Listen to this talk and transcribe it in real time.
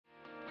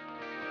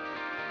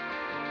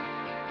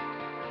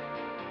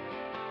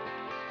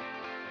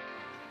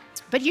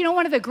But you know,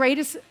 one of the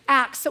greatest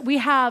acts that we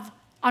have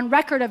on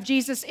record of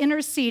Jesus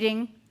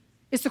interceding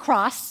is the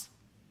cross.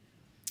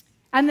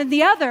 And then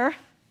the other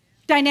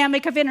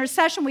dynamic of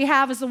intercession we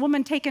have is the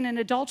woman taken in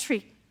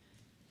adultery.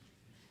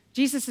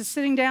 Jesus is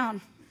sitting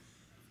down,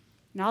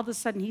 and all of a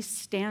sudden he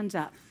stands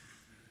up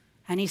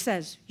and he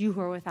says, "You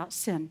who are without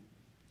sin,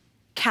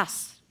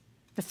 cast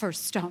the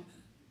first stone."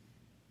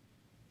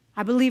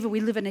 I believe that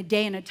we live in a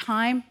day and a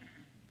time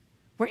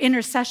where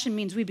intercession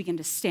means we begin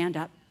to stand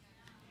up.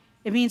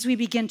 It means we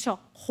begin to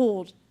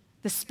hold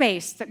the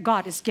space that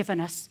God has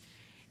given us.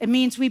 It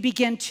means we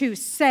begin to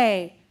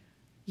say,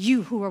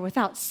 "You who are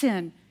without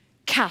sin,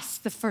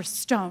 cast the first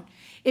stone."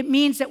 It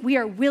means that we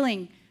are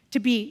willing to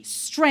be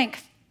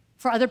strength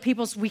for other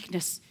people's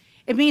weakness.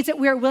 It means that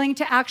we are willing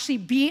to actually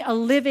be a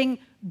living,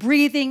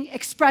 breathing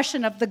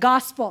expression of the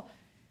gospel,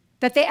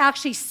 that they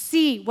actually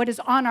see what is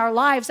on our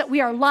lives, that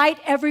we are light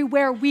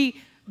everywhere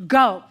we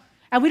go.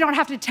 And we don't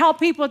have to tell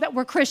people that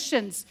we're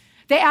Christians.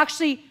 They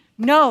actually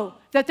know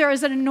that there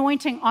is an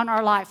anointing on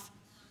our life.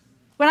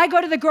 When I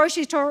go to the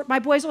grocery store, my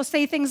boys will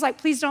say things like,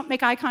 "Please don't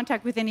make eye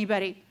contact with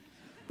anybody.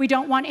 We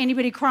don't want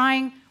anybody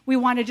crying. We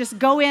want to just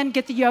go in,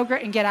 get the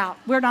yogurt, and get out.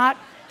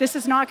 This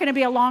is not going to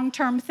be a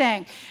long-term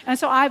thing." And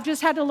so I've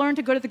just had to learn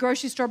to go to the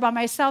grocery store by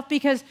myself,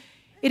 because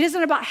it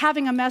isn't about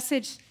having a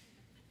message.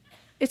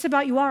 It's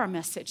about you are a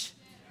message.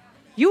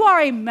 You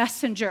are a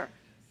messenger.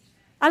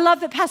 I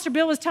love that Pastor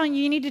Bill was telling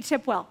you need to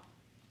tip well.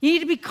 You need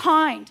to be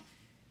kind.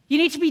 You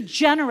need to be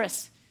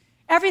generous.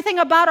 Everything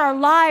about our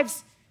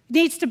lives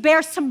needs to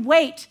bear some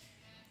weight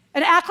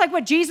and act like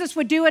what Jesus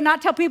would do, and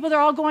not tell people they're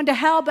all going to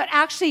hell, but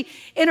actually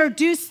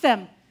introduce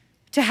them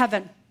to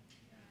heaven.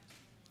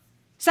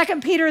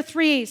 2 Peter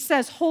 3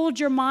 says, "Hold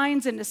your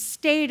minds in a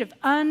state of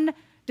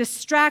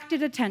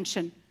undistracted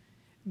attention.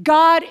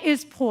 God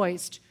is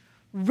poised,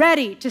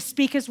 ready to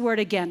speak his word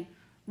again,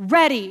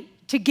 ready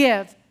to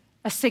give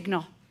a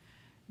signal."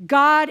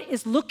 God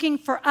is looking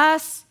for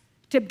us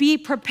to be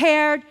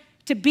prepared,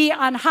 to be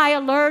on high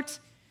alert.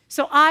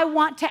 So I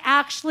want to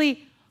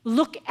actually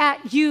look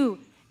at you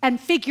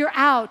and figure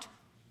out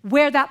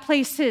where that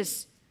place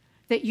is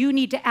that you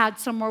need to add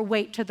some more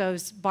weight to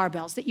those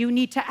barbells, that you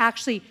need to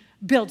actually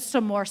build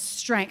some more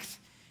strength.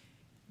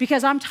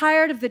 Because I'm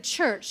tired of the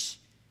church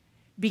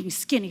being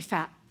skinny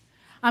fat.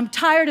 I'm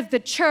tired of the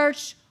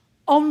church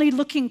only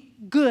looking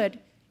good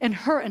in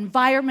her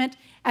environment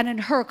and in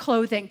her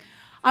clothing.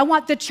 I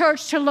want the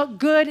church to look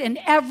good in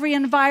every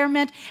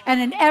environment and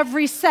in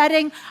every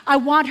setting. I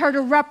want her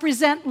to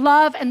represent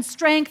love and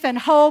strength and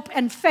hope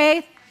and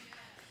faith.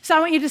 So I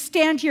want you to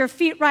stand to your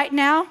feet right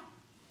now.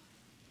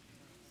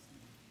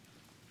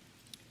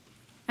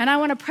 And I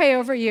want to pray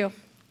over you.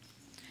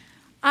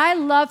 I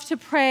love to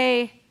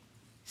pray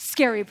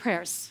scary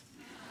prayers.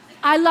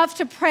 I love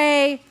to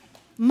pray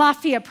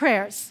mafia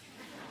prayers.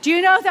 Do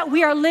you know that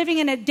we are living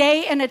in a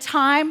day and a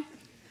time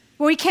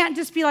where we can't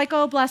just be like,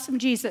 "Oh, bless him,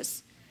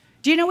 Jesus"?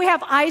 Do you know we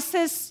have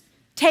ISIS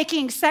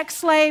taking sex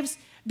slaves,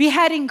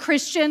 beheading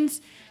Christians?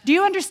 Do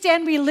you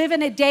understand we live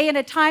in a day and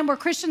a time where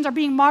Christians are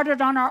being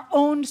martyred on our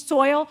own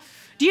soil?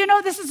 Do you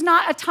know this is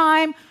not a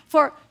time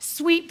for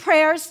sweet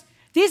prayers?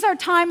 These are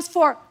times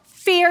for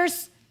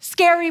fierce,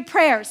 scary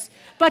prayers.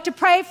 But to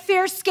pray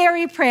fierce,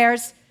 scary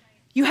prayers,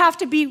 you have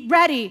to be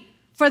ready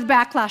for the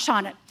backlash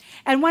on it.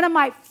 And one of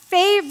my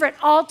favorite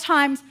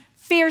all-time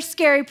fierce,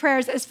 scary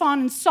prayers is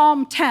found in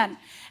Psalm 10.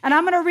 And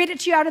I'm going to read it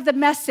to you out of the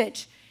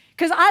Message.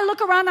 Because I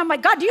look around, I'm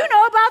like, "God, do you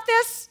know about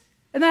this?"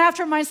 And then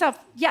after myself,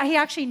 yeah, he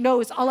actually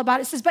knows all about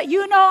it. It says, "But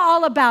you know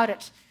all about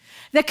it.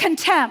 The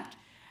contempt,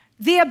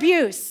 the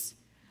abuse.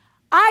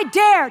 I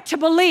dare to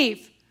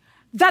believe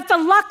that the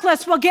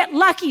luckless will get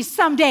lucky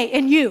someday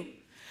in you.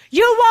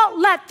 You won't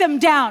let them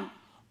down.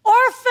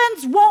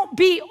 Orphans won't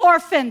be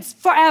orphans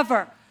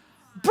forever.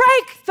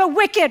 Break the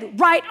wicked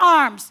right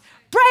arms.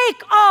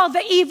 Break all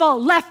the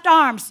evil left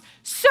arms.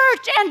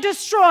 Search and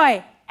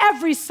destroy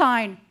every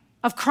sign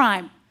of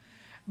crime.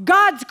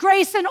 God's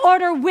grace and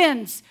order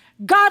wins.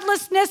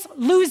 Godlessness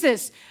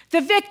loses.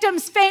 The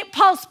victim's faint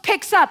pulse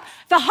picks up.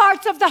 The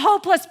hearts of the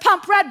hopeless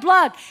pump red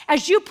blood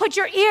as you put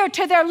your ear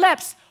to their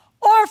lips.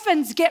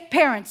 Orphans get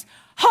parents.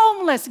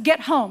 Homeless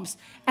get homes.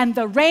 And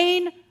the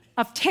reign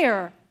of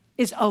terror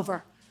is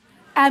over.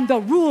 And the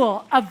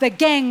rule of the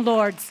gang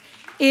lords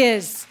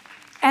is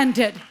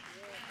ended."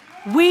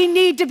 We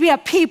need to be a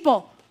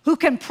people who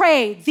can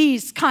pray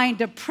these kind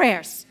of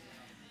prayers.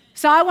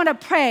 So I want to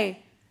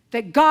pray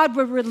that God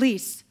will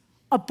release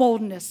a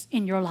boldness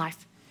in your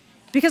life.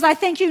 Because I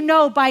think you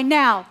know by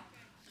now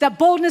that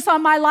boldness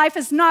on my life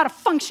is not a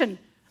function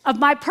of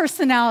my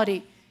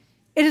personality.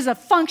 It is a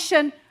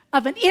function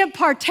of an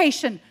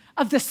impartation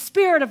of the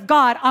Spirit of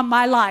God on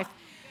my life.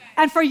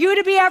 And for you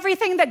to be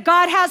everything that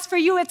God has for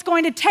you, it's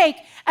going to take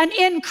an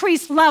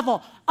increased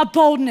level of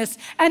boldness,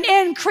 an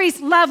increased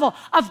level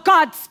of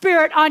God's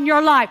Spirit on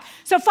your life.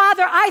 So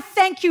Father, I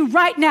thank you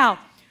right now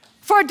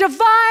for a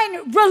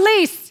divine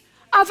release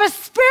of a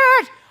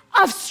spirit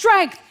of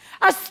strength,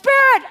 a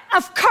spirit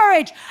of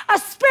courage, a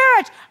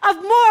spirit of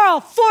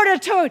moral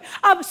fortitude,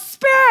 a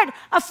spirit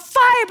of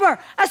fiber,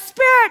 a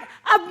spirit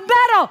of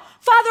metal.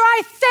 Father,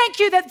 I thank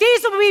you that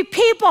these will be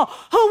people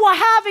who will,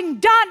 having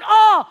done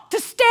all to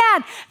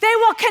stand, they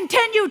will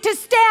continue to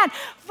stand.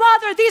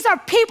 Father, these are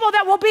people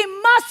that will be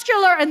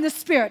muscular in the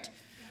spirit.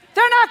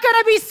 They're not going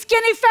to be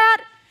skinny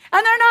fat,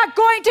 and they're not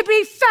going to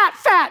be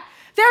fat.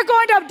 They're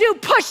going to do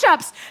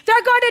push-ups.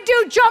 They're going to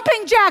do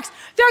jumping jacks.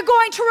 They're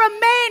going to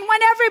remain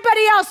when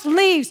everybody else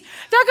leaves.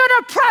 They're going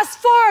to press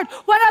forward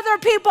when other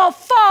people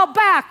fall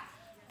back.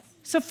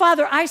 So,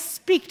 Father, I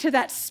speak to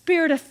that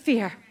spirit of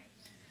fear.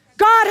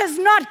 God has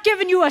not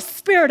given you a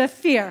spirit of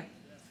fear,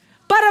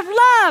 but of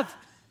love,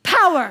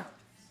 power,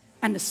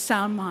 and a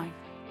sound mind.